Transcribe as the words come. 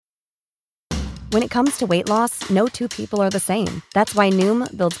When it comes to weight loss, no two people are the same. That's why Noom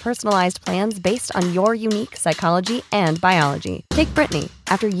builds personalized plans based on your unique psychology and biology. Take Brittany.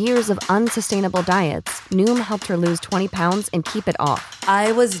 After years of unsustainable diets, Noom helped her lose 20 pounds and keep it off.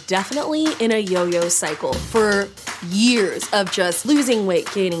 I was definitely in a yo-yo cycle for years of just losing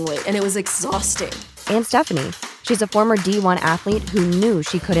weight, gaining weight, and it was exhausting. And Stephanie. She's a former D1 athlete who knew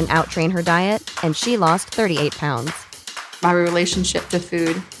she couldn't outtrain her diet, and she lost 38 pounds. My relationship to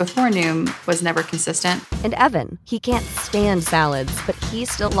food before Noom was never consistent. And Evan, he can't stand salads, but he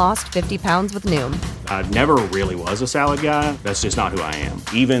still lost 50 pounds with Noom. I never really was a salad guy. That's just not who I am.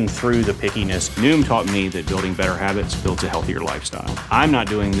 Even through the pickiness, Noom taught me that building better habits builds a healthier lifestyle. I'm not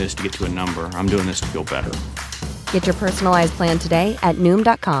doing this to get to a number. I'm doing this to feel better. Get your personalized plan today at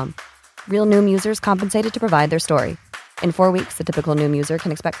Noom.com. Real Noom users compensated to provide their story. In 4 weeks, the typical Noom user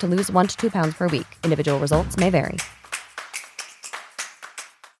can expect to lose 1 to 2 pounds per week. Individual results may vary.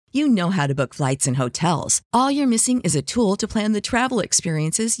 You know how to book flights and hotels. All you're missing is a tool to plan the travel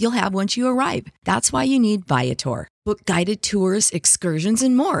experiences you'll have once you arrive. That's why you need Viator. Book guided tours, excursions,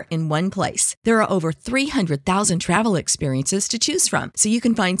 and more in one place. There are over 300,000 travel experiences to choose from, so you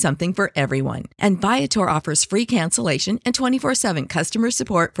can find something for everyone. And Viator offers free cancellation and 24/7 customer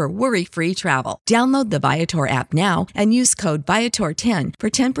support for worry-free travel. Download the Viator app now and use code Viator10 for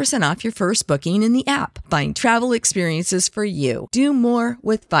 10% off your first booking in the app. Find travel experiences for you. Do more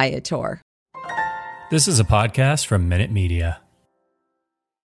with Viator. This is a podcast from Minute Media.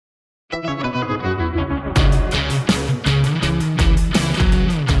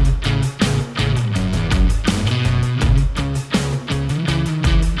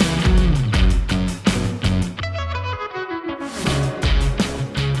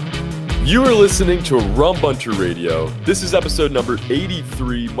 You are listening to Rum Bunter Radio. This is episode number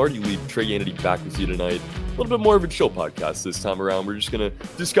 83. Marty Lee, Trey Yannity back with you tonight. A little bit more of a chill podcast this time around. We're just going to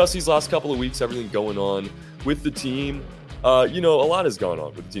discuss these last couple of weeks, everything going on with the team. A lot has gone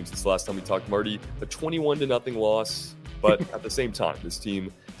on with the team since the last time we talked, Marty. A 21-0 loss, but at the same time, this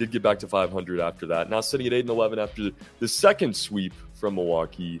team did get back to 500 after that. Now sitting at 8-11 after the second sweep from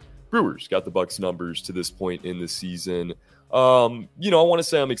Milwaukee. Brewers got the Bucks numbers to this point in the season. I want to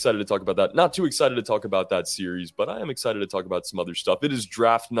say I'm excited to talk about that. Not too excited to talk about that series, but I am excited to talk about some other stuff. It is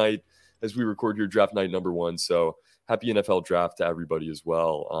draft night as we record here, draft night number 1. So happy NFL draft to everybody as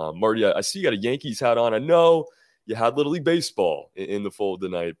well. Marty, I see you got a Yankees hat on. I know you had Little League Baseball in the fold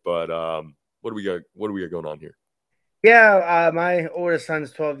tonight, but what do we got going on here? Yeah, my oldest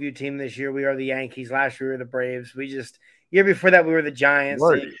son's 12U team this year. We are the Yankees. Last year we were the Braves. Year before that we were the Giants.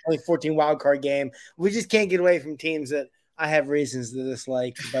 Only 14 wild card game. We just can't get away from teams that I have reasons to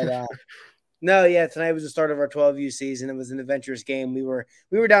dislike, but tonight was the start of our 12U season. It was an adventurous game. We were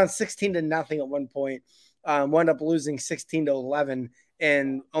down 16-0 at one point. Wound up losing 16-11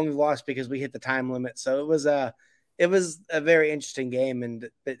 and only lost because we hit the time limit. So it was a very interesting game.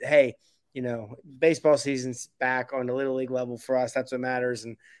 But hey, baseball season's back on the Little League level for us. That's what matters.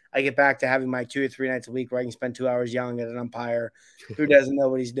 And I get back to having my 2 or 3 nights a week where I can spend 2 hours yelling at an umpire who doesn't know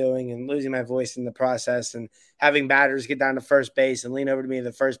what he's doing and losing my voice in the process, and having batters get down to first base and lean over to me in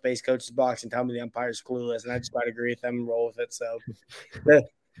the first base coach's box and tell me the umpire's clueless. And I just got to agree with them and roll with it. So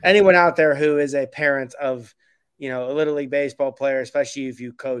anyone out there who is a parent of, a Little League baseball player, especially if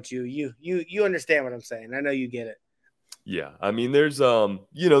you coach, you understand what I'm saying. I know you get it. Yeah. I mean, there's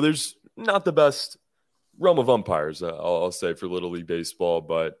not the best realm of umpires, I'll say, for Little League Baseball,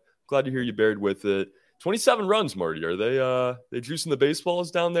 but glad to hear you bared with it. 27 runs, Marty. Are they juicing the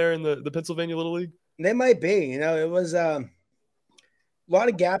baseballs down there in the Pennsylvania Little League? They might be. It was a lot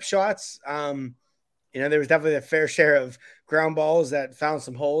of gap shots. There was definitely a fair share of ground balls that found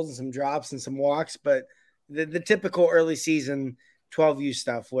some holes and some drops and some walks, but the typical early season 12U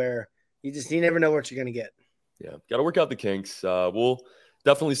stuff where you never know what you're going to get. Yeah, got to work out the kinks. We'll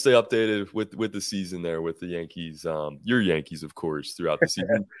definitely stay updated with the season there with the Yankees. Your Yankees, of course, throughout the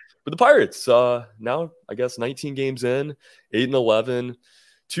season. But the Pirates, now, I guess, 19 games in, 8-11,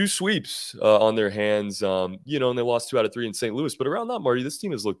 2 sweeps on their hands, and they lost 2 out of 3 in St. Louis. But around that, Marty, this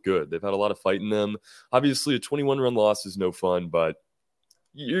team has looked good. They've had a lot of fight in them. Obviously, a 21-run loss is no fun, but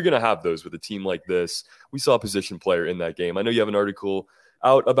you're going to have those with a team like this. We saw a position player in that game. I know you have an article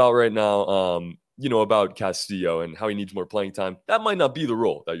out about right now, about Castillo and how he needs more playing time. That might not be the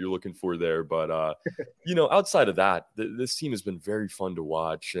role that you're looking for there. But, outside of that, this team has been very fun to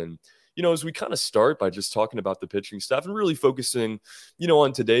watch. And, as we kind of start by just talking about the pitching staff and really focusing,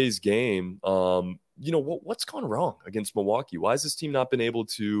 on today's game, what's gone wrong against Milwaukee? Why has this team not been able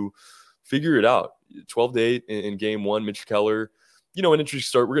to figure it out? 12-8 in game 1, Mitch Keller, an interesting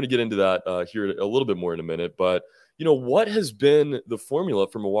start. We're going to get into that here a little bit more in a minute. But, what has been the formula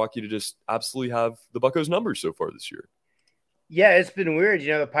for Milwaukee to just absolutely have the Buccos numbers so far this year? Yeah, it's been weird.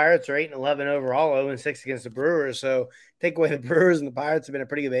 The Pirates are 8-11 overall, 0-6 against the Brewers. So take away the Brewers, and the Pirates have been a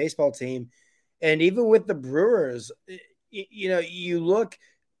pretty good baseball team. And even with the Brewers, you look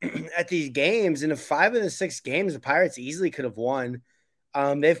at these games, and in 5 of the 6 games, the Pirates easily could have won.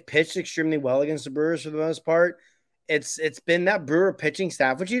 They've pitched extremely well against the Brewers for the most part. It's been that Brewer pitching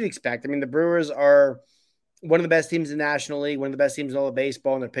staff, which you'd expect. I mean, the Brewers are one of the best teams in the National League, one of the best teams in all of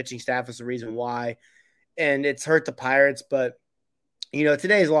baseball, and their pitching staff is the reason why. And it's hurt the Pirates, but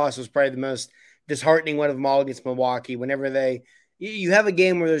today's loss was probably the most disheartening one of them all against Milwaukee. Whenever you have a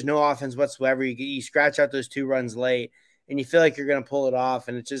game where there's no offense whatsoever, you scratch out those 2 runs late, and you feel like you're going to pull it off.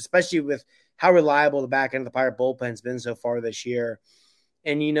 And it's just, especially with how reliable the back end of the Pirate bullpen's been so far this year.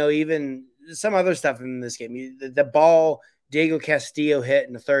 And, even some other stuff in this game, the ball Diego Castillo hit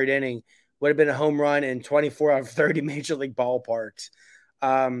in the 3rd inning would have been a home run in 24 out of 30 major league ballparks.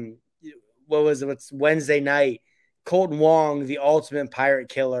 What's Wednesday night? Colton Wong, the ultimate Pirate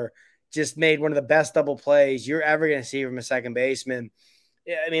killer, just made one of the best double plays you're ever going to see from a second baseman.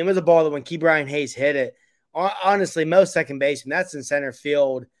 I mean, it was a ball that when Ke'Bryan Hayes hit it, honestly, most second basemen, that's in center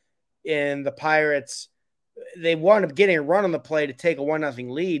field. And the Pirates, they wound up getting a run on the play to take a 1-0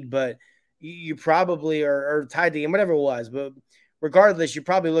 lead, but you probably are tied the game, whatever it was. But regardless, you're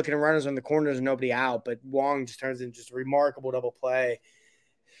probably looking at runners on the corners and nobody out. But Wong just turns into just a remarkable double play.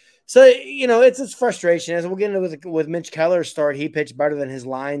 So, it's frustration. As we'll get into with Mitch Keller's start, he pitched better than his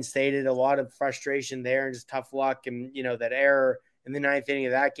line stated. A lot of frustration there and just tough luck and, that error in the 9th inning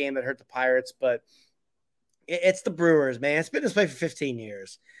of that game that hurt the Pirates. But it's the Brewers, man. It's been this way for 15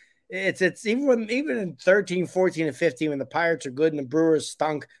 years. It's even in 13, 14, and 15 when the Pirates are good and the Brewers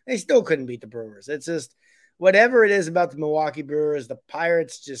stunk, they still couldn't beat the Brewers. It's just whatever it is about the Milwaukee Brewers, the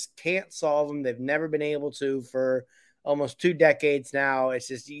Pirates just can't solve them. They've never been able to for almost 2 decades now. It's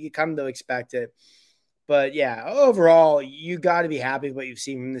just you come to expect it. But, yeah, overall, you got to be happy with what you've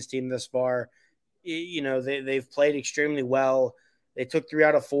seen from this team thus far. They've played extremely well. They took 3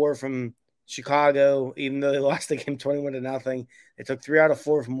 out of 4 from Chicago, even though they lost the game 21-0. They took 3 out of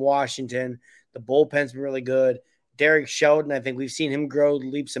 4 from Washington. The bullpen's been really good. Derek Shelton, I think we've seen him grow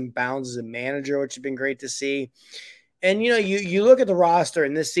leaps and bounds as a manager, which has been great to see. And, you look at the roster,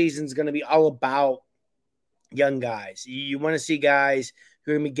 and this season's going to be all about young guys. You want to see guys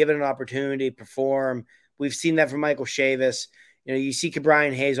who are going to be given an opportunity to perform. We've seen that from Michael Chavis. You see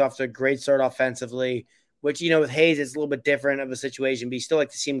Ke'Bryan Hayes off to a great start offensively, which, with Hayes, it's a little bit different of a situation, but you still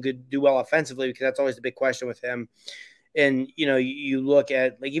like to see him do well offensively because that's always the big question with him. And, you look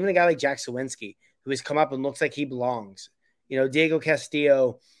at even a guy like Jack Sawinski, who has come up and looks like he belongs. Diego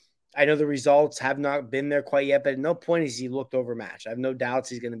Castillo, I know the results have not been there quite yet, but at no point has he looked overmatched. I have no doubts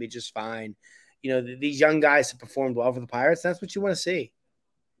he's going to be just fine. These young guys have performed well for the Pirates. That's what you want to see.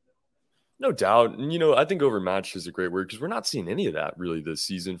 No doubt. And, I think overmatched is a great word because we're not seeing any of that really this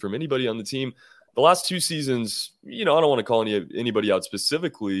season from anybody on the team. The last 2 seasons, I don't want to call anybody out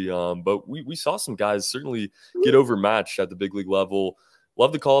specifically, but we saw some guys certainly get overmatched at the big league level.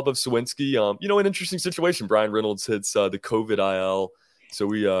 Love the call-up of Sawinski. An interesting situation. Brian Reynolds hits the COVID IL. So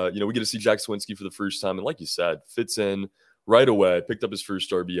we get to see Jack Sawinski for the first time. And like you said, fits in right away, picked up his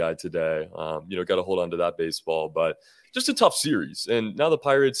first RBI today. Got to hold on to that baseball, but just a tough series. And now the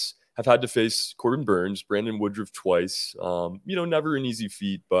Pirates have had to face Corbin Burns, Brandon Woodruff twice. Never an easy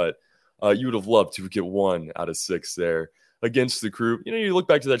feat, but you would have loved to get 1 out of 6 there against the Crew. You look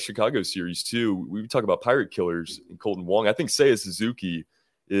back to that Chicago series too. We talk about Pirate killers and Colton Wong. I think Seiya Suzuki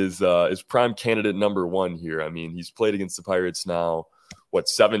is prime candidate number 1 here. I mean, he's played against the Pirates now,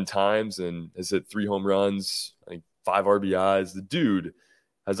 7 times and has hit 3 home runs, I think 5 RBIs. The dude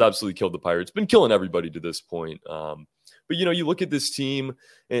has absolutely killed the Pirates. Been killing everybody to this point. But, you look at this team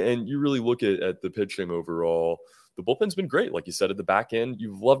and you really look at the pitching overall. The bullpen's been great. Like you said, at the back end,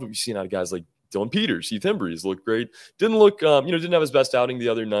 you've loved what you've seen out of guys like Dylan Peters. Heath Hembreys looked great. Didn't look, didn't have his best outing the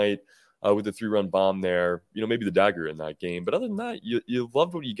other night with the 3-run bomb there. Maybe the dagger in that game. But other than that, you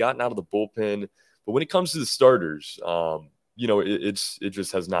loved what you gotten out of the bullpen. But when it comes to the starters, it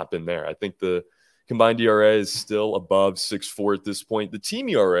just has not been there. I think the combined ERA is still above 6.4 at this point. The team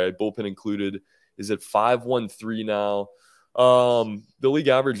ERA, bullpen included, is at 5.13 now. The league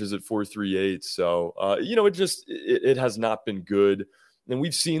average is at 4.38. So, it has not been good. And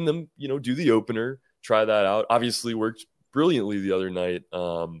we've seen them, do the opener, try that out. Obviously worked brilliantly the other night,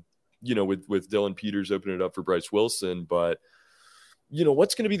 with Dylan Peters opening it up for Bryce Wilson. But,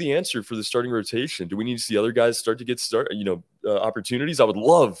 what's going to be the answer for the starting rotation? Do we need to see other guys start to get opportunities? I would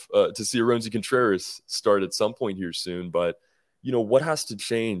love to see Aronzi Contreras start at some point here soon. But, what has to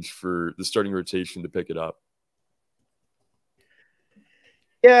change for the starting rotation to pick it up?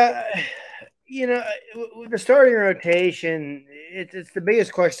 Yeah, with the starting rotation, it's the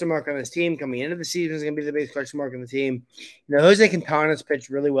biggest question mark on this team coming into the season. Is going to be the biggest question mark on the team. Jose Quintana's pitched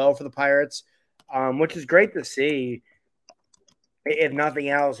really well for the Pirates, which is great to see. If nothing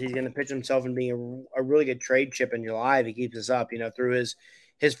else, he's going to pitch himself and be a really good trade chip in July if he keeps this up. Through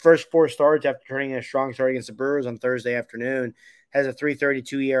his first 4 starts after turning in a strong start against the Brewers on Thursday afternoon, has a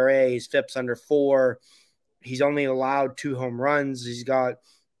 3.32 ERA. His FIP's under 4. He's only allowed 2 home runs. He's got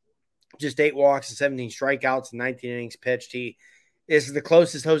just 8 walks and 17 strikeouts and 19 innings pitched. He is the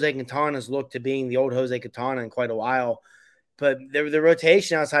closest Jose Quintana's looked to being the old Jose Quintana in quite a while. But the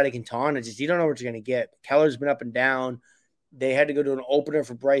rotation outside of Quintana, just you don't know what you're going to get. Keller's been up and down. They had to go to an opener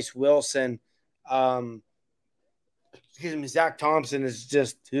for Bryce Wilson. Zach Thompson is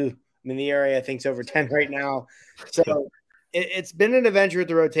just, the area I think is over 10 right now. So it's been an adventure with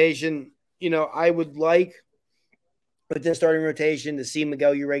the rotation. I would like with this starting rotation to see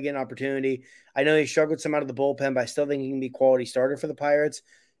Miguel Urrea get an opportunity. I know he struggled some out of the bullpen, but I still think he can be a quality starter for the Pirates.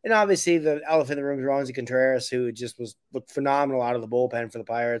 And obviously the elephant in the room is Roansy Contreras, who just looked phenomenal out of the bullpen for the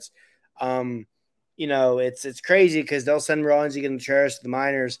Pirates. It's crazy because they'll send Roansy Contreras to the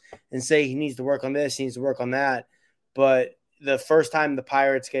minors and say he needs to work on this, he needs to work on that. But the first time the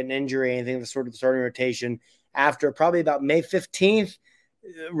Pirates get an injury, anything of the sort of the starting rotation, after probably about May 15th,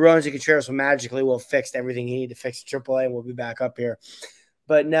 Roansy Contreras will have fixed everything he needed to fix at AAA, and we'll be back up here.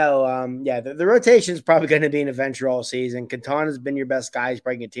 But no, the rotation is probably going to be an adventure all season. Quintana's been your best guy. He's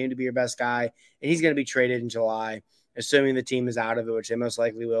probably going to continue to be your best guy, and he's going to be traded in July, assuming the team is out of it, which they most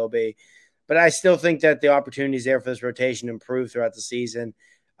likely will be. But I still think that the opportunity is there for this rotation to improve throughout the season.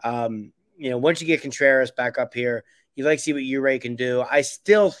 Once you get Contreras back up here, you like to see what Urrea can do. I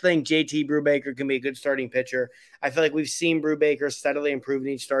still think JT Brubaker can be a good starting pitcher. I feel like we've seen Brubaker steadily improve in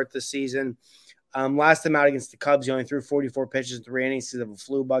each start this season. Last time out against the Cubs, he only threw 44 pitches in 3 innings because of a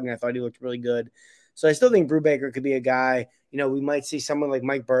flu bug, and I thought he looked really good. So I still think Brubaker could be a guy. We might see someone like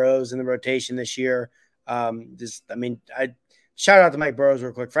Mike Burrows in the rotation this year. I shout out to Mike Burrows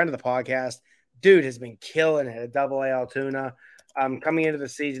real quick, friend of the podcast. Dude has been killing it at AA Altoona. Coming into the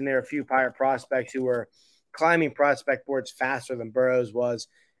season, there are a few Pirate prospects who were climbing prospect boards faster than Burrows was,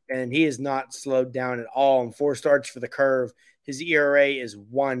 and he has not slowed down at all. In 4 starts for the Curve, his ERA is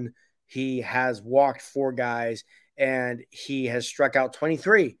 1. He has walked 4 guys, and he has struck out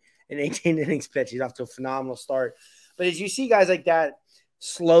 23 in 18 innings pitched. He's off to a phenomenal start. But as you see guys like that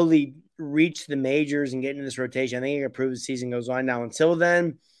slowly reach the majors and get into this rotation, I think it can improve as the season goes on. Now, until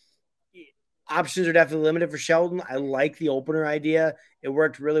then, options are definitely limited for Sheldon. I like the opener idea. It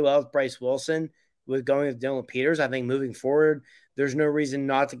worked really well with Bryce Wilson. With going with Dylan Peters, I think moving forward, there's no reason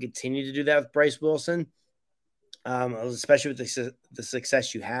not to continue to do that with Bryce Wilson, especially with the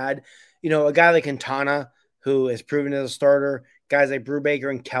success you had. A guy like Quintana, who has proven as a starter, guys like Brubaker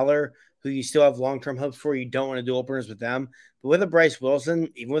and Keller, who you still have long-term hopes for. You don't want to do openers with them. But with a Bryce Wilson,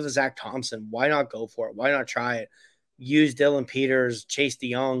 even with a Zach Thompson, why not go for it? Why not try it? Use Dylan Peters, Chase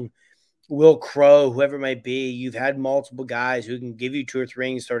DeYoung, Will Crow, whoever it might be. You've had multiple guys who can give you 2 or 3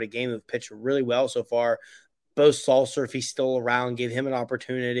 innings start a game who've pitched really well so far. Bo Salser, if he's still around, give him an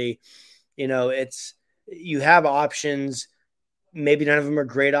opportunity. You have options. Maybe none of them are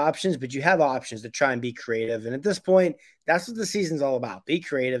great options, but you have options to try and be creative. And at this point, that's what the season's all about. Be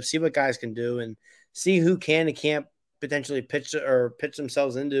creative, see what guys can do, and see who can and can't potentially pitch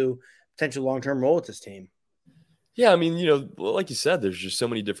themselves into potential long-term role with this team. Yeah, like you said, there's just so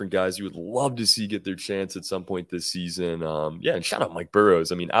many different guys you would love to see get their chance at some point this season. And shout out Mike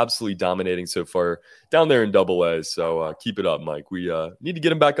Burrows. Absolutely dominating so far down there in AA. So keep it up, Mike. We need to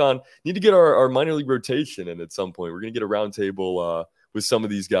get him back on. Need to get our minor league rotation in at some point. We're going to get a roundtable with some of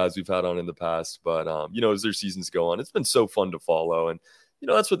these guys we've had on in the past. But, as their seasons go on, it's been so fun to follow. And,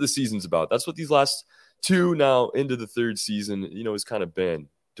 that's what the season's about. That's what these last 2 now into the 3rd season, has kind of been.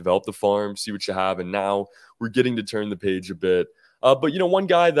 Develop the farm, see what you have, and now we're getting to turn the page a bit. But one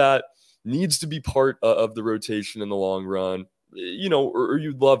guy that needs to be part of the rotation in the long run, or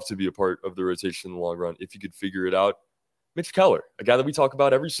you'd love to be a part of the rotation in the long run if you could figure it out, Mitch Keller, a guy that we talk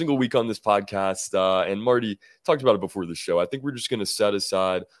about every single week on this podcast. And Marty talked about it before the show. I think we're just going to set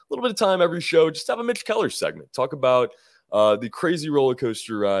aside a little bit of time every show, just have a Mitch Keller segment, talk about the crazy roller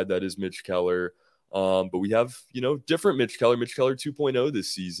coaster ride that is Mitch Keller. But we have, different Mitch Keller 2.0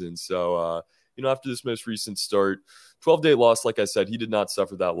 this season. So, after this most recent start, 12-day loss, like I said, he did not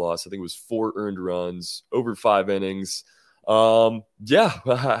suffer that loss. I think it was 4 earned runs, over 5 innings. How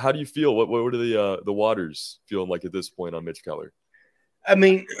do you feel? What are the waters feeling like at this point on Mitch Keller?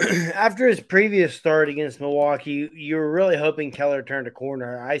 After his previous start against Milwaukee, you were really hoping Keller turned a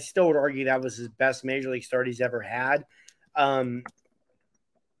corner. I still would argue that was his best major league start he's ever had.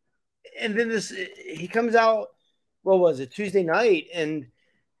 And then he comes out, what was it, Tuesday night, and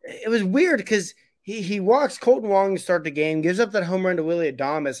it was weird because he walks Colton Wong to start the game, gives up that home run to Willy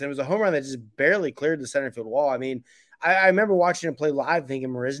Adames, and it was a home run that just barely cleared the center field wall. I mean, I remember watching him play live thinking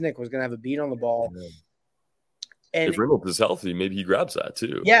Marisnick was going to have a beat on the ball. And if Reynolds is healthy, maybe he grabs that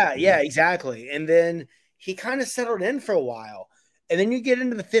too. Yeah, exactly. And then he kind of settled in for a while. And then you get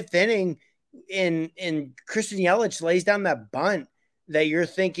into the fifth inning and Christian Yelich lays down that bunt that you're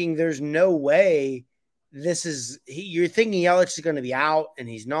thinking there's no way you're thinking Yelich is going to be out, and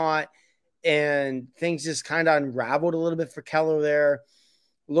he's not. And things just kind of unraveled a little bit for Keller there.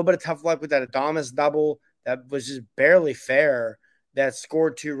 A little bit of tough luck with that Adames double that was just barely fair, that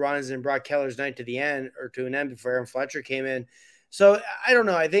scored 2 runs and brought Keller's night to an end before Aaron Fletcher came in. So I don't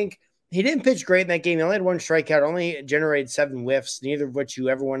know. I think he didn't pitch great in that game. He only had 1 strikeout, only generated 7 whiffs, neither of which you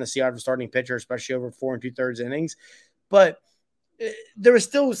ever want to see out of a starting pitcher, especially over 4 2/3 innings. But there were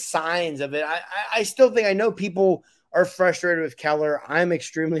still signs of it. I still think, I know people are frustrated with Keller. I'm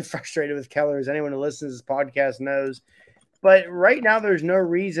extremely frustrated with Keller, as anyone who listens to this podcast knows. But right now, there's no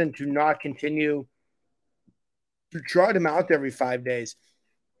reason to not continue to trot him out there every 5 days.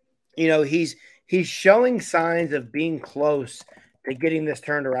 You know, he's showing signs of being close to getting this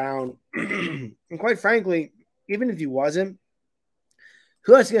turned around. And quite frankly, even if he wasn't,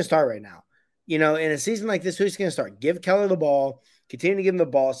 who else is going to start right now? You know, in a season like this, who's going to start? Give Keller the ball, continue to give him the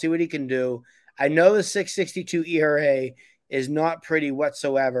ball, see what he can do. I know the 6.62 ERA is not pretty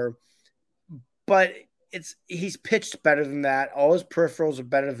whatsoever, but he's pitched better than that. All his peripherals are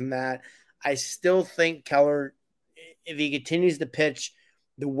better than that. I still think Keller, if he continues to pitch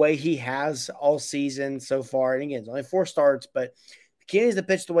the way he has all season so far, and again, it's only 4 starts, but if he continues to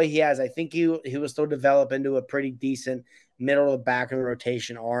pitch the way he has, I think he will still develop into a pretty decent middle of the back of the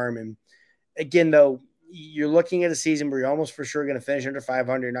rotation arm. And again, though, you're looking at a season where you're almost for sure going to finish under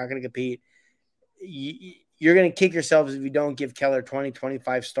 500. You're not going to compete. You're going to kick yourselves if you don't give Keller 20,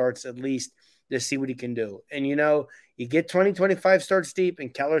 25 starts at least to see what he can do. And, you know, you get 20, 25 starts deep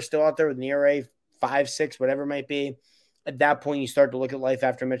and Keller's still out there with an ERA 5, 6, whatever it might be. At that point, you start to look at life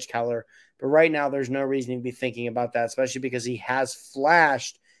after Mitch Keller. But right now, there's no reason to be thinking about that, especially because he has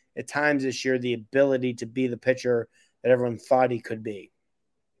flashed at times this year the ability to be the pitcher that everyone thought he could be.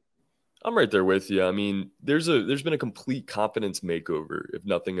 I'm right there with you. I mean, there's been a complete confidence makeover, if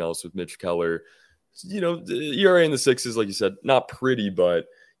nothing else, with Mitch Keller. You know, the ERA in the 6s, like you said, not pretty, but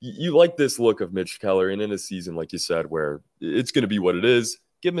you like this look of Mitch Keller. And in a season, like you said, where it's going to be what it is,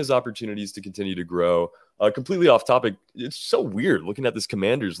 give him his opportunities to continue to grow. Completely off topic, it's so weird looking at this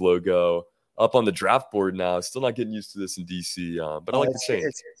Commanders logo up on the draft board now. Still not getting used to this in DC, but I like the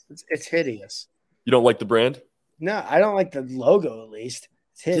change. It's hideous. You don't like the brand? No, I don't like the logo, at least.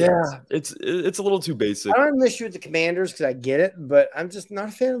 It's hideous. Yeah, it's a little too basic. I don't have an issue with the Commanders because I get it, but I'm just not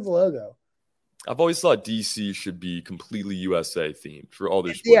a fan of the logo. I've always thought DC should be completely USA themed for all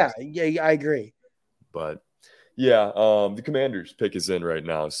their sports. Yeah, I agree. But yeah, the Commanders pick is in right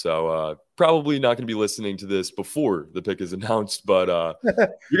now, so probably not going to be listening to this before the pick is announced, but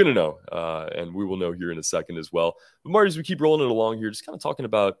you're going to know, and we will know here in a second as well. But Marty, as we keep rolling it along here, just kind of talking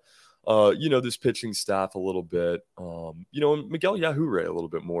about this pitching staff a little bit, and Miguel Yajure a little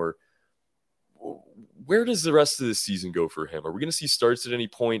bit more. Where does the rest of the season go for him? Are we going to see starts at any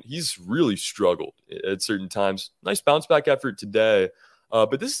point? He's really struggled at certain times. Nice bounce back effort today.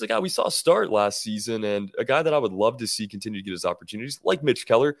 But this is a guy we saw start last season and a guy that I would love to see continue to get his opportunities, like Mitch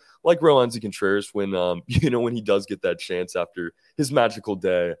Keller, like Roansy Contreras, when he does get that chance after his magical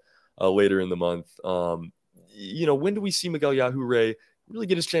day later in the month. When do we see Miguel Yajure really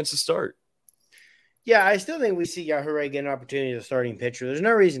get his chance to start? Yeah, I still think we see Yajure get an opportunity as a starting pitcher. There's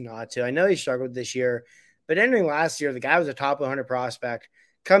no reason not to. I know he struggled this year, but entering last year, the guy was a top 100 prospect,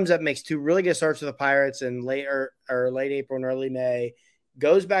 comes up, makes 2 really good starts with the Pirates in late April and early May,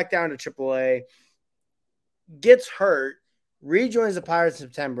 goes back down to AAA, gets hurt, rejoins the Pirates in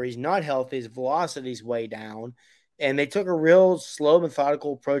September. He's not healthy. His velocity's way down, and they took a real slow,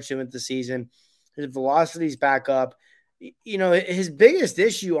 methodical approach to him at the season. His velocity's back up. His biggest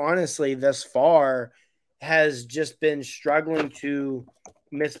issue, honestly, thus far has just been struggling to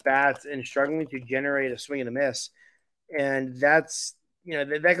miss bats and struggling to generate a swing and a miss. And that's,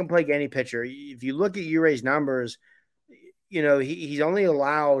 that can plague any pitcher. If you look at Ure's numbers, he's only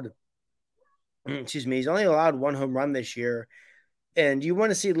allowed 1 home run this year. And you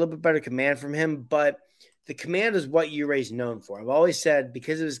want to see a little bit better command from him, but the command is what Ure's known for. I've always said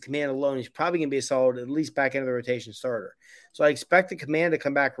because of his command alone, he's probably going to be a solid, at least back end of the rotation starter. So I expect the command to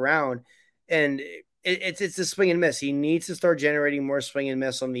come back around, and it's a swing and miss. He needs to start generating more swing and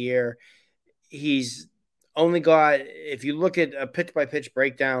miss on the year. He's only got, if you look at a pitch-by-pitch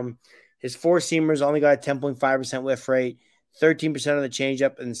breakdown, his four-seamers only got a 10.5% whiff rate, 13% of the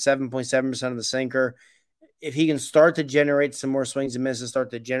changeup, and 7.7% of the sinker. If he can start to generate some more swings and misses,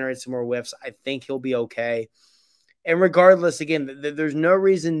 start to generate some more whiffs, I think he'll be okay. And regardless, again, there's no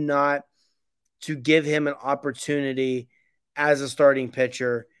reason not to give him an opportunity as a starting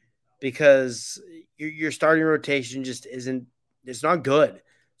pitcher because your starting rotation just isn't – it's not good.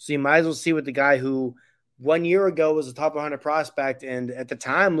 So you might as well see what the guy who 1 year ago was a top 100 prospect and at the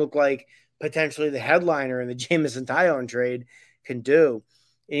time looked like potentially the headliner in the Jameson Taillon trade can do.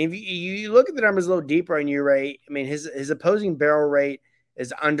 And if you look at the numbers a little deeper on Ure, I mean, his opposing barrel rate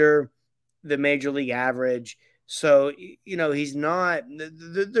is under the major league average. So, you know, he's not –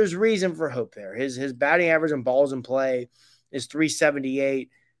 there's reason for hope there. His batting average on balls in play is 378.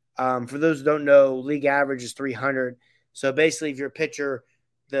 For those who don't know, league average is 300. So basically, if you're a pitcher,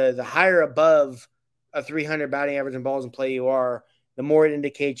 the higher above a 300 batting average on balls in play you are, the more it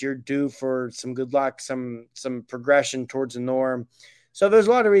indicates you're due for some good luck, some progression towards the norm. So there's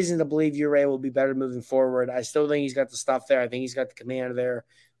a lot of reason to believe Ure will be better moving forward. I still think he's got the stuff there. I think he's got the command there.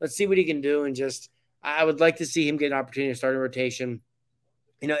 Let's see what he can do. And just, I would like to see him get an opportunity to start a rotation.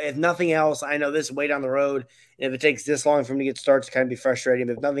 You know, if nothing else, I know this is way down the road. And if it takes this long for him to get started, it's kind of be frustrating.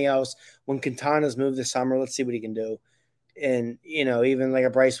 But if nothing else, when Quintana's moved this summer, let's see what he can do. And, you know, even like a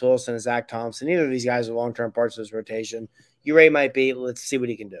Bryce Wilson, a Zach Thompson, either of these guys are long-term parts of this rotation. Ure might be. Let's see what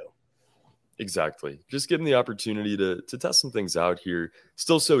he can do. Exactly. Just give him the opportunity to test some things out here.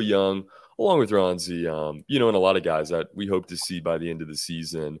 Still so young, along with Ronzi, you know, and a lot of guys that we hope to see by the end of the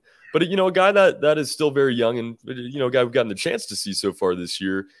season. But, you know, a guy that is still very young and, you know, a guy we've gotten the chance to see so far this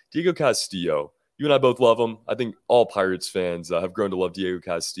year, Diego Castillo. You and I both love him. I think all Pirates fans have grown to love Diego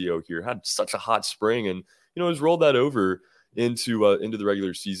Castillo here. Had such a hot spring and, you know, has rolled that over into the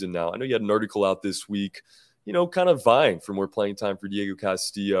regular season now. I know you had an article out this week, you know, kind of vying for more playing time for Diego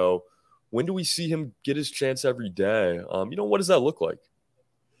Castillo. When do we see him get his chance every day? You know, what does that look like?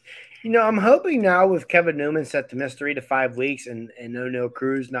 You know, I'm hoping now with Kevin Newman set to miss 3 to 5 weeks and O'Neal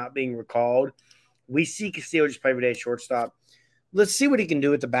Cruz not being recalled, we see Castillo just play every day at shortstop. Let's see what he can do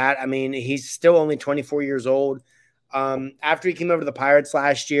with the bat. I mean, he's still only 24 years old. After he came over to the Pirates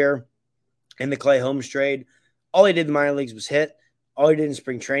last year in the Clay Holmes trade, all he did in the minor leagues was hit. All he did in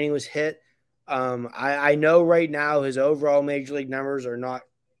spring training was hit. I know right now his overall major league numbers are not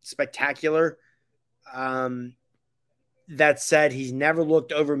spectacular. That said, he's never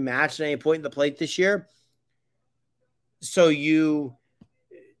looked overmatched at any point in the plate this year. So you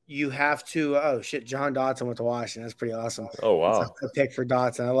have to, oh shit, John Dotson went to Washington. That's pretty awesome. Oh wow. That's a pick for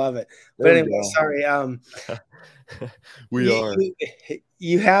Dotson. I love it. But anyway, sorry.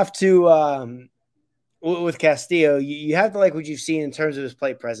 You have to with Castillo, you have to like what you've seen in terms of his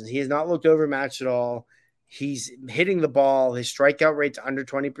plate presence. He has not looked overmatched at all. He's hitting the ball. His strikeout rate's under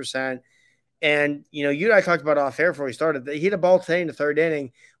 20%. And, you know, you and I talked about off air before we started. He hit a ball today in the third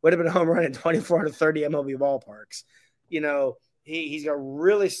inning. Would have been a home run in 24 out of 30 MLB ballparks. You know, he's got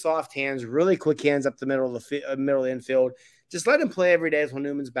really soft hands, really quick hands up the middle of the infield. Just let him play every day when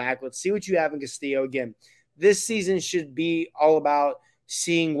Newman's back. Let's see what you have in Castillo. Again, this season should be all about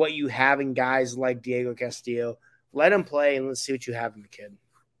seeing what you have in guys like Diego Castillo. Let him play, and let's see what you have in the kid.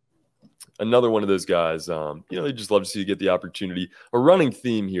 Another one of those guys, you know, they just love to see you get the opportunity. A running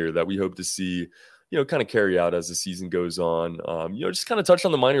theme here that we hope to see, you know, kind of carry out as the season goes on. You know, just kind of touch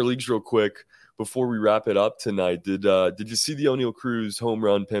on the minor leagues real quick before we wrap it up tonight. Did you see the O'Neal Cruz home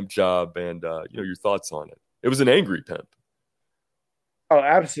run pimp job and, you know, your thoughts on it? It was an angry pimp. Oh,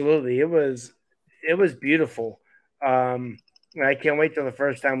 absolutely. It was beautiful. I can't wait till the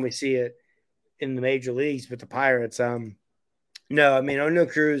first time we see it in the major leagues with the Pirates. No, I mean, O'Neal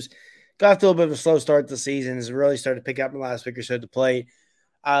Cruz got a little bit of a slow start to the season. Has really started to pick up in the last week or so at the plate.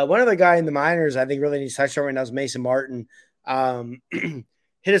 One other guy in the minors I think really needs touch on right now is Mason Martin. Hit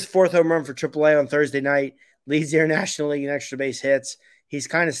his fourth home run for AAA on Thursday night, leads the International League in extra base hits. He's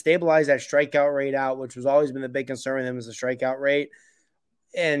kind of stabilized that strikeout rate out, which has always been the big concern with him is the strikeout rate.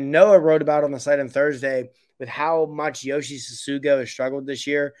 And Noah wrote about on the site on Thursday with how much Yoshi Tsutsugo has struggled this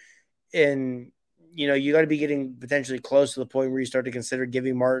year. And, you know, you got to be getting potentially close to the point where you start to consider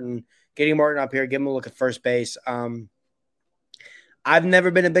getting Martin up here, give him a look at first base. I've never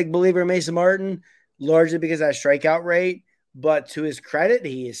been a big believer in Mason Martin, largely because of that strikeout rate. But to his credit,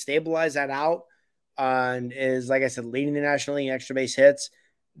 he has stabilized that out and is, like I said, leading the National League in extra base hits.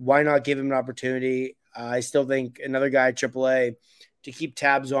 Why not give him an opportunity? I still think another guy at AAA to keep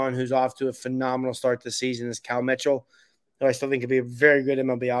tabs on who's off to a phenomenal start this season is Cal Mitchell, who I still think could be a very good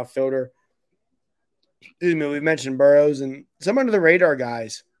MLB outfielder. Excuse me, we've mentioned Burrows and some under the radar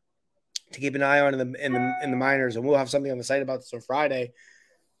guys. to keep an eye on in the minors, and we'll have something on the site about this on Friday.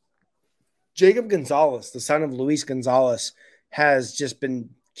 Jacob Gonzalez, the son of Luis Gonzalez, has just been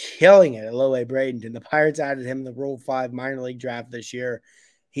killing it at Low A Bradenton. The Pirates added him in the Rule 5 minor league draft this year.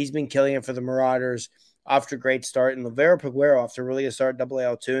 He's been killing it for the Marauders, off to a great start. And Livero Peguero off to really a start, Double A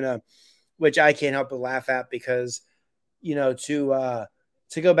Altoona, which I can't help but laugh at because, to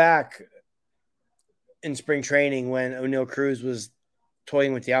go back in spring training when O'Neal Cruz was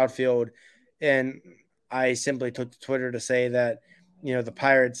toying with the outfield, and I simply took to Twitter to say that, the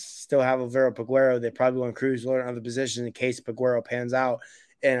Pirates still have Livero Peguero. They probably want Cruz to learn other positions in case Peguero pans out.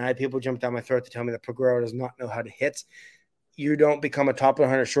 And I had people jump down my throat to tell me that Peguero does not know how to hit. You don't become a top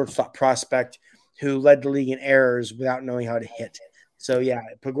 100 shortstop prospect who led the league in errors without knowing how to hit. So, yeah,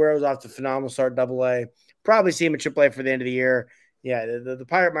 Peguero's off to phenomenal start, Double A. Probably see him at Triple A for the end of the year. Yeah, the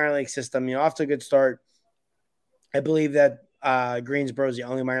Pirate minor league system, off to a good start. I believe that Greensboro is the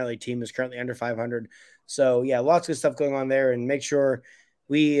only minor league team that's currently under 500. So, yeah, lots of good stuff going on there. And make sure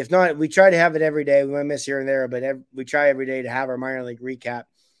we try to have it every day. We might miss here and there, but we try every day to have our minor league recap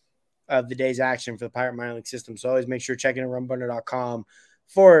of the day's action for the Pirate minor league system. So always make sure checking runbunter.com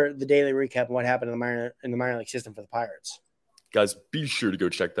for the daily recap of what happened in the minor league system for the Pirates. Guys, be sure to go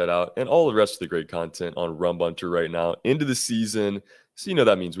check that out and all the rest of the great content on Rum Bunter right now into the season. So,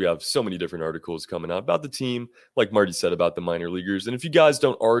 that means we have so many different articles coming out about the team, like Marty said, about the minor leaguers. And if you guys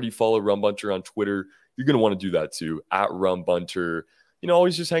don't already follow Rum Bunter on Twitter, you're going to want to do that too, at Rum Bunter.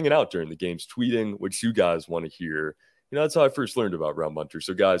 Always just hanging out during the games, tweeting what you guys want to hear. That's how I first learned about Rum Bunter.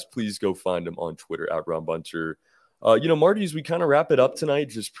 So, guys, please go find him on Twitter at Rum Bunter. Marty, as we kind of wrap it up tonight,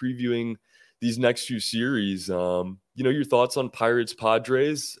 just previewing these next few series, your thoughts on Pirates,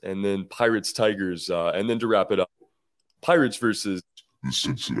 Padres, and then Pirates, Tigers, and then to wrap it up, Pirates versus the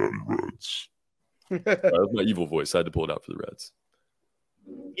Cincinnati Reds. That was my evil voice. I had to pull it out for the Reds.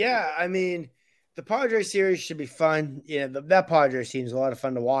 Yeah, I mean, the Padres series should be fun. That Padres team is a lot of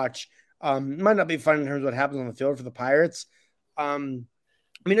fun to watch. Might not be fun in terms of what happens on the field for the Pirates. You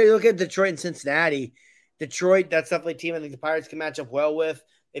look at Detroit and Cincinnati. Detroit, that's definitely a team I think the Pirates can match up well with.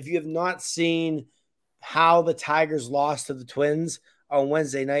 If you have not seen how the Tigers lost to the Twins on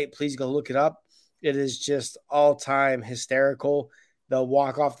Wednesday night, please go look it up. It is just all-time hysterical. The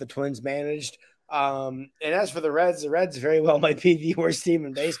walk-off the Twins managed. And as for the Reds very well might be the worst team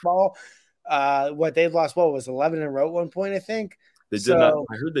in baseball. What they've lost, was 11 in a row at one point, I think. They did not.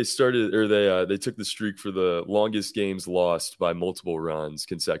 I heard they started, or they took the streak for the longest games lost by multiple runs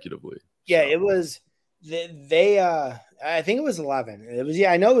consecutively. Yeah, it was – I think it was 11. It was,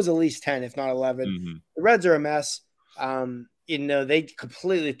 I know it was at least 10, if not 11. Mm-hmm. The Reds are a mess. They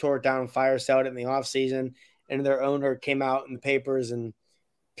completely tore it down and fire seled it in the offseason, and their owner came out in the papers and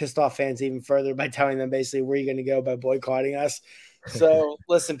pissed off fans even further by telling them basically, where are you going to go by boycotting us? So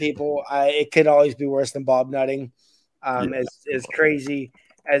listen, people, it could always be worse than Bob nutting. As crazy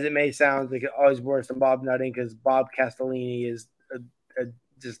as it may sound, it could always be worse than Bob nutting because Bob Castellini is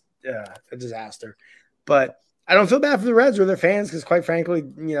just a disaster. But I don't feel bad for the Reds or their fans because, quite frankly,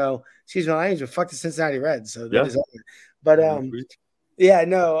 excuse my language, but fuck the Cincinnati Reds. So that is over. But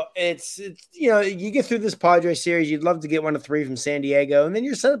it's you get through this Padres series, you'd love to get 1 of 3 from San Diego, and then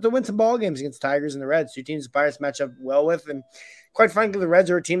you're set up to win some ball games against the Tigers and the Reds, 2 teams the Pirates match up well with, and quite frankly, the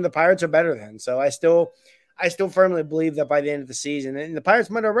Reds are a team the Pirates are better than. So I still firmly believe that by the end of the season, and the Pirates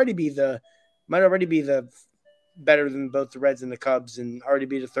might already be the better than both the Reds and the Cubs, and already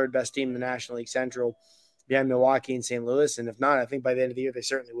be the 3rd best team in the National League Central behind Milwaukee and St. Louis. And if not, I think by the end of the year they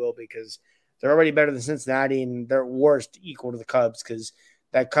certainly will, because they're already better than Cincinnati, and they're worst equal to the Cubs, because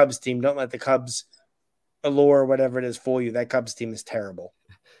that Cubs team, don't let the Cubs allure, whatever it is, fool you. That Cubs team is terrible.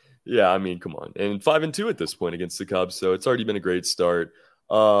 Yeah, I mean, come on. And 5-2 at this point against the Cubs, so it's already been a great start.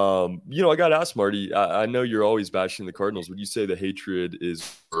 I got to ask, Marty, I know you're always bashing the Cardinals. Would you say the hatred is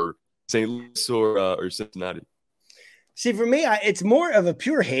for St. Louis or Cincinnati? See, for me, it's more of a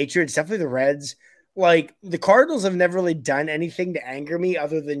pure hatred. It's definitely the Reds. Like, the Cardinals have never really done anything to anger me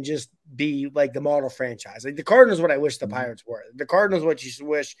other than just be like the model franchise. Like, the Cardinals is what I wish the Pirates were. The Cardinals is what you should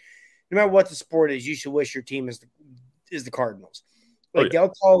wish, no matter what the sport is, you should wish your team is the Cardinals. Like, they'll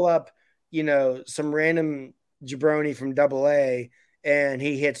call up, some random jabroni from AA and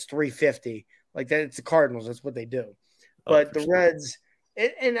he hits 350. Like, that, it's the Cardinals. That's what they do. But the Reds,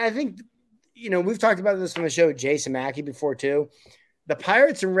 and I think, we've talked about this on the show with Jason Mackey before too. The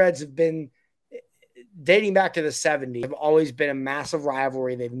Pirates and Reds have been, dating back to the 70s, have always been a massive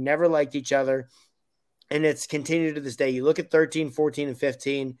rivalry. They've never liked each other, and it's continued to this day. You look at 13, 14, and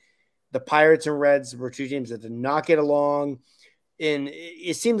 15, the Pirates and Reds were 2 teams that did not get along. And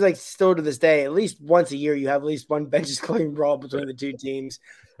it seems like still to this day, at least once a year, you have at least one benches clearing brawl between the two teams.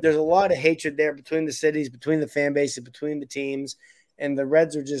 There's a lot of hatred there between the cities, between the fan bases, between the teams, and the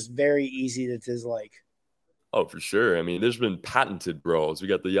Reds are just very easy to dislike. Oh, for sure. I mean, there's been patented brawls. We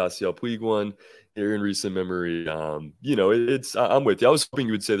got the Yasiel Puig one here in recent memory. I'm with you. I was hoping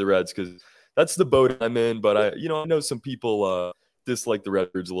you would say the Reds because that's the boat I'm in. But I know some people dislike the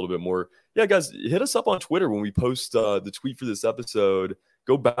Redbirds a little bit more. Yeah, guys, hit us up on Twitter when we post the tweet for this episode.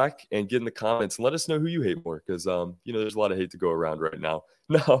 Go back and get in the comments and let us know who you hate more because there's a lot of hate to go around right now.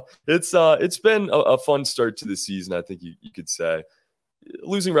 No, it's been a fun start to the season. I think you could say.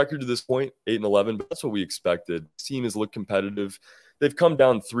 Losing record to this point, 8-11, but that's what we expected. This team has looked competitive. They've come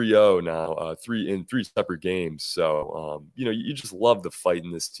down 3-0 now, three separate games. So, you just love the fight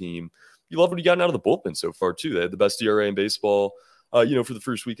in this team. You love what you gotten out of the bullpen so far, too. They had the best ERA in baseball, for the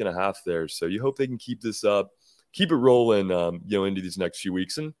first week and a half there. So you hope they can keep this up, keep it rolling, into these next few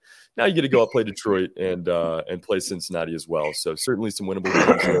weeks. And now you get to go out play Detroit and play Cincinnati as well. So certainly some winnable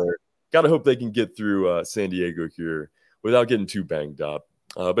games there. Got to hope they can get through San Diego here without getting too banged up.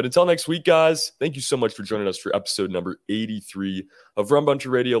 But until next week, guys, thank you so much for joining us for episode number 83 of Rum Bunter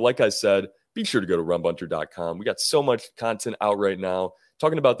Radio. Like I said, be sure to go to rumbunter.com. We got so much content out right now,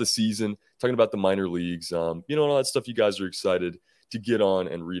 talking about the season, talking about the minor leagues, all that stuff you guys are excited to get on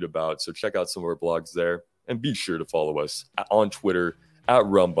and read about. So check out some of our blogs there, and be sure to follow us on Twitter at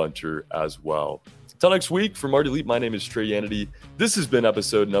rumbunter as well. Until next week, for Marty Leap, my name is Trey Yanity. This has been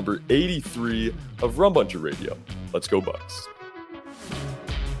episode number 83 of Rum Bunter Radio. Let's go Bucks.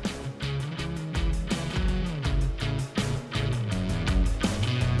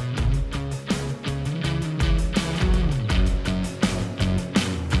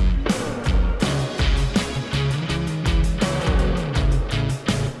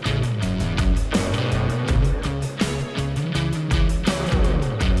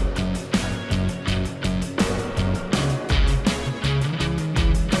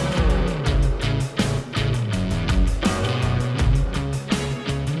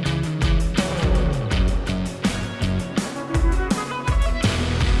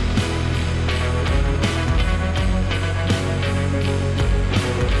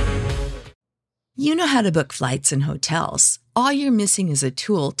 You know how to book flights and hotels. All you're missing is a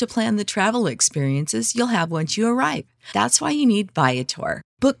tool to plan the travel experiences you'll have once you arrive. That's why you need Viator.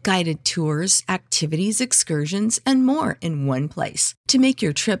 Book guided tours, activities, excursions, and more in one place to make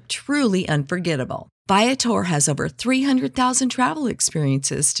your trip truly unforgettable. Viator has over 300,000 travel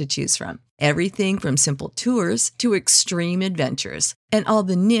experiences to choose from. Everything from simple tours to extreme adventures and all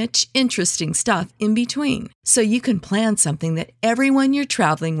the niche, interesting stuff in between. So you can plan something that everyone you're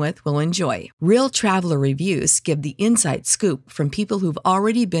traveling with will enjoy. Real traveler reviews give the inside scoop from people who've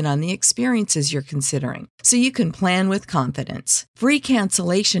already been on the experiences you're considering. So you can plan with confidence. Free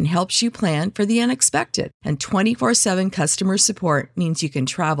cancellation helps you plan for the unexpected. And 24/7 customer support means you can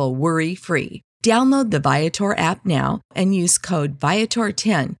travel worry-free. Download the Viator app now and use code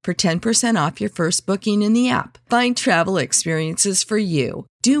Viator10 for 10% off your first booking in the app. Find travel experiences for you.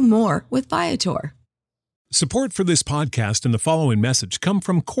 Do more with Viator. Support for this podcast and the following message come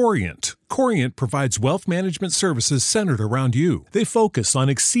from Corient. Corient provides wealth management services centered around you. They focus on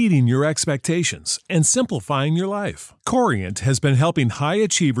exceeding your expectations and simplifying your life. Corient has been helping high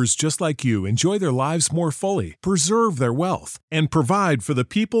achievers just like you enjoy their lives more fully, preserve their wealth, and provide for the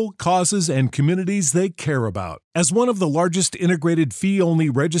people, causes, and communities they care about. As one of the largest integrated fee-only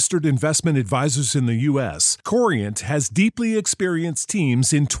registered investment advisors in the U.S., Corient has deeply experienced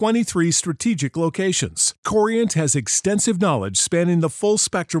teams in 23 strategic locations. Corient has extensive knowledge spanning the full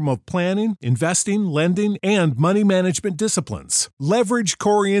spectrum of planning, investing, lending, and money management disciplines. Leverage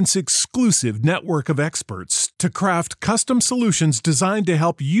Corient's exclusive network of experts to craft custom solutions designed to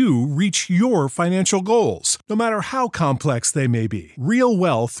help you reach your financial goals, no matter how complex they may be. Real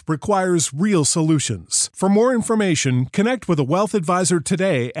wealth requires real solutions. For more information, connect with a wealth advisor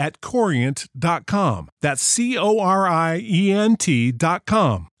today at Corient.com. That's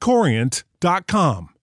Corient.com. Corient.com.